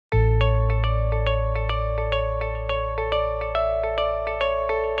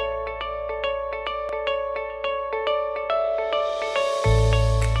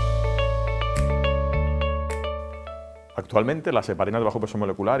Actualmente, las heparinas de bajo peso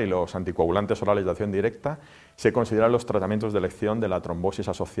molecular y los anticoagulantes orales de acción directa se consideran los tratamientos de elección de la trombosis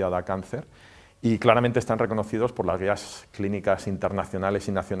asociada a cáncer y claramente están reconocidos por las guías clínicas internacionales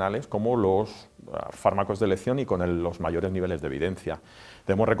y nacionales como los fármacos de elección y con los mayores niveles de evidencia.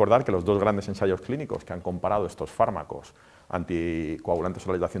 Debemos recordar que los dos grandes ensayos clínicos que han comparado estos fármacos anticoagulantes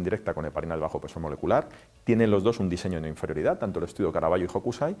orales de acción directa con heparinas de bajo peso molecular tienen los dos un diseño de inferioridad, tanto el estudio Caraballo y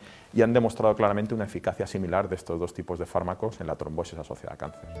Hokusai, y han demostrado claramente una eficacia similar de estos dos tipos de fármacos en la trombosis asociada a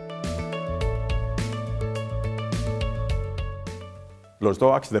cáncer. Los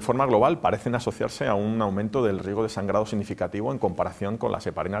DOACs de forma global parecen asociarse a un aumento del riesgo de sangrado significativo en comparación con las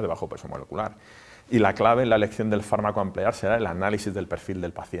heparinas de bajo peso molecular. Y la clave en la elección del fármaco a emplear será el análisis del perfil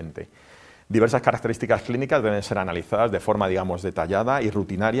del paciente. Diversas características clínicas deben ser analizadas de forma, digamos, detallada y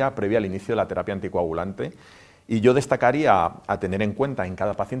rutinaria previa al inicio de la terapia anticoagulante. Y yo destacaría a tener en cuenta en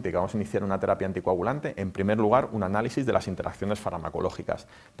cada paciente que vamos a iniciar una terapia anticoagulante, en primer lugar, un análisis de las interacciones farmacológicas,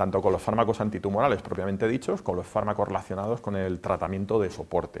 tanto con los fármacos antitumorales propiamente dichos, como los fármacos relacionados con el tratamiento de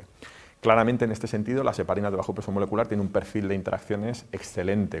soporte. Claramente, en este sentido, las heparinas de bajo peso molecular tienen un perfil de interacciones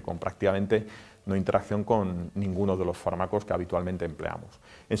excelente, con prácticamente no interacción con ninguno de los fármacos que habitualmente empleamos.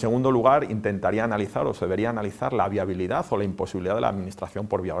 En segundo lugar, intentaría analizar o se debería analizar la viabilidad o la imposibilidad de la administración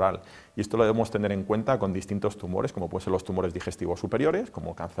por vía oral. Y esto lo debemos tener en cuenta con distintos tumores, como pueden ser los tumores digestivos superiores,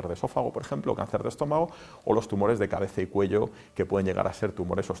 como cáncer de esófago, por ejemplo, o cáncer de estómago, o los tumores de cabeza y cuello, que pueden llegar a ser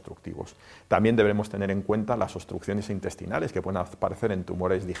tumores obstructivos. También debemos tener en cuenta las obstrucciones intestinales, que pueden aparecer en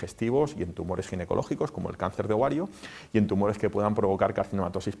tumores digestivos y en tumores ginecológicos, como el cáncer de ovario, y en tumores que puedan provocar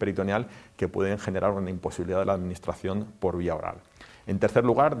carcinomatosis peritoneal, que pueden generar una imposibilidad de la administración por vía oral. En tercer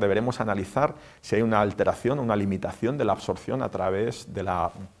lugar, deberemos analizar si hay una alteración, una limitación de la absorción a través de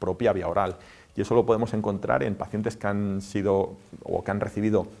la propia vía oral. Y eso lo podemos encontrar en pacientes que han sido o que han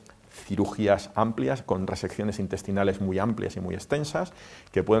recibido cirugías amplias, con resecciones intestinales muy amplias y muy extensas,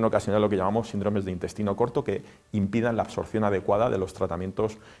 que pueden ocasionar lo que llamamos síndromes de intestino corto, que impidan la absorción adecuada de los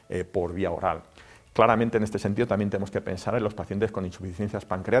tratamientos por vía oral. Claramente, en este sentido, también tenemos que pensar en los pacientes con insuficiencias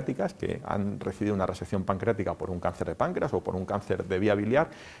pancreáticas que han recibido una resección pancreática por un cáncer de páncreas o por un cáncer de vía biliar,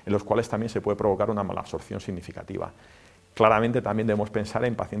 en los cuales también se puede provocar una malabsorción significativa. Claramente también debemos pensar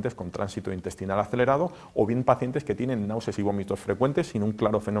en pacientes con tránsito intestinal acelerado o bien pacientes que tienen náuseas y vómitos frecuentes sin un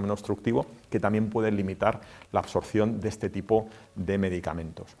claro fenómeno obstructivo, que también pueden limitar la absorción de este tipo de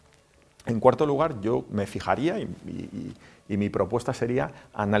medicamentos. En cuarto lugar, yo me fijaría y mi propuesta sería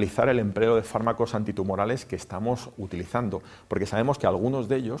analizar el empleo de fármacos antitumorales que estamos utilizando, porque sabemos que algunos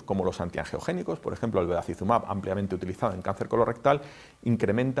de ellos, como los antiangiogénicos, por ejemplo el bevacizumab, ampliamente utilizado en cáncer colorectal,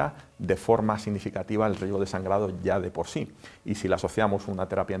 incrementa de forma significativa el riesgo de sangrado ya de por sí. Y si le asociamos una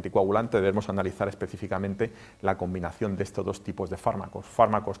terapia anticoagulante, debemos analizar específicamente la combinación de estos dos tipos de fármacos,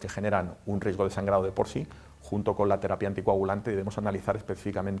 fármacos que generan un riesgo de sangrado de por sí, junto con la terapia anticoagulante, debemos analizar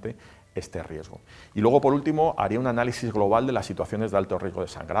específicamente este riesgo. Y luego, por último, haría un análisis global de las situaciones de alto riesgo de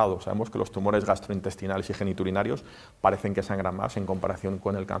sangrado. Sabemos que los tumores gastrointestinales y geniturinarios parecen que sangran más en comparación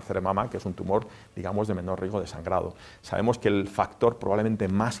con el cáncer de mama, que es un tumor, digamos, de menor riesgo de sangrado. Sabemos que el factor probablemente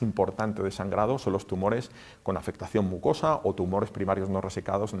más importante de sangrado son los tumores con afectación mucosa o tumores primarios no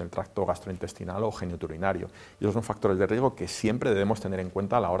resecados en el tracto gastrointestinal o genitourinario. Y esos son factores de riesgo que siempre debemos tener en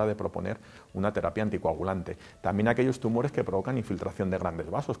cuenta a la hora de proponer una terapia anticoagulante. También aquellos tumores que provocan infiltración de grandes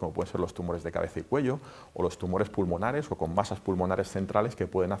vasos, como pueden ser los tumores de cabeza y cuello, o los tumores pulmonares o con masas pulmonares centrales que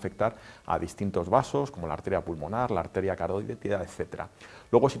pueden afectar a distintos vasos, como la arteria pulmonar, la arteria carótida, etc.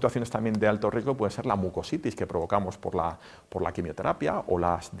 Luego, situaciones también de alto riesgo puede ser la mucositis que provocamos por la quimioterapia, o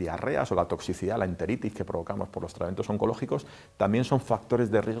las diarreas o la toxicidad, la enteritis que provocamos por los tratamientos oncológicos, también son factores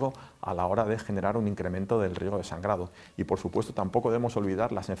de riesgo a la hora de generar un incremento del riesgo de sangrado. Y, por supuesto, tampoco debemos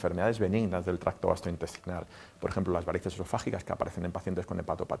olvidar las enfermedades benignas del tracto gastrointestinal. Por ejemplo, las varices esofágicas que aparecen en pacientes con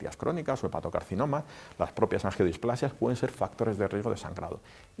hepatopatías crónicas o hepatocarcinoma, las propias angiodisplasias pueden ser factores de riesgo de sangrado.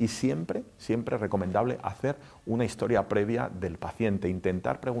 Y siempre recomendable hacer una historia previa del paciente,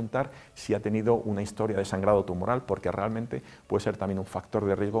 intentar preguntar si ha tenido una historia de sangrado tumoral, porque realmente puede ser también un factor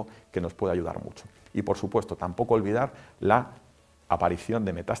de riesgo que nos puede ayudar mucho. Y, por supuesto, tampoco olvidar la aparición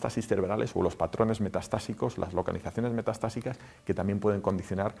de metástasis cerebrales o los patrones metastásicos, las localizaciones metastásicas, que también pueden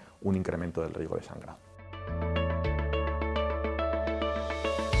condicionar un incremento del riesgo de sangrado.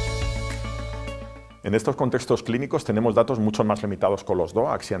 En estos contextos clínicos tenemos datos mucho más limitados con los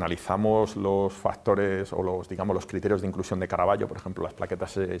DOAC. Si analizamos los factores o los criterios de inclusión de Caraballo, por ejemplo, las plaquetas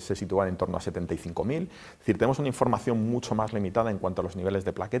se sitúan en torno a 75.000. Es decir, tenemos una información mucho más limitada en cuanto a los niveles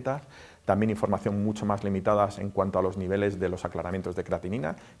de plaquetas, también información mucho más limitada en cuanto a los niveles de los aclaramientos de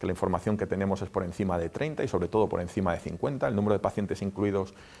creatinina, que la información que tenemos es por encima de 30 y sobre todo por encima de 50. El número de pacientes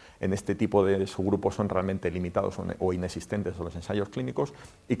incluidos en este tipo de subgrupos son realmente limitados o inexistentes en los ensayos clínicos,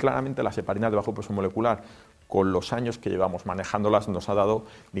 y claramente las heparinas de bajo peso molecular, con los años que llevamos manejándolas, nos ha dado,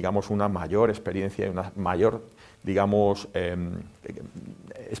 digamos, una mayor experiencia y una mayor, digamos,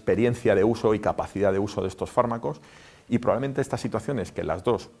 experiencia de uso y capacidad de uso de estos fármacos. Y probablemente estas situaciones, que las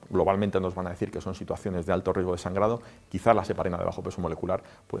dos globalmente nos van a decir que son situaciones de alto riesgo de sangrado, quizás las heparinas de bajo peso molecular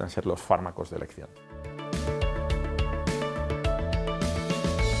puedan ser los fármacos de elección.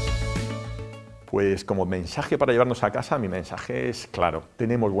 Pues como mensaje para llevarnos a casa, mi mensaje es claro: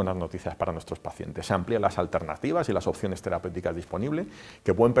 tenemos buenas noticias para nuestros pacientes. Se amplían las alternativas y las opciones terapéuticas disponibles,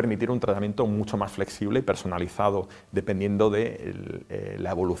 que pueden permitir un tratamiento mucho más flexible y personalizado, dependiendo de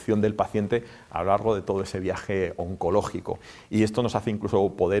la evolución del paciente a lo largo de todo ese viaje oncológico. Y esto nos hace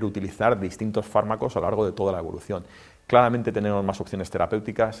incluso poder utilizar distintos fármacos a lo largo de toda la evolución. Claramente tenemos más opciones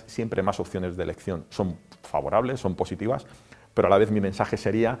terapéuticas, siempre más opciones de elección son favorables, son positivas, pero a la vez mi mensaje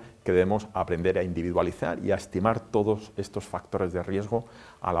sería que debemos aprender a individualizar y a estimar todos estos factores de riesgo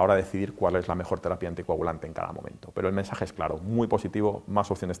a la hora de decidir cuál es la mejor terapia anticoagulante en cada momento. Pero el mensaje es claro, muy positivo: más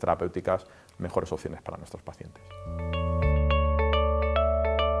opciones terapéuticas, mejores opciones para nuestros pacientes.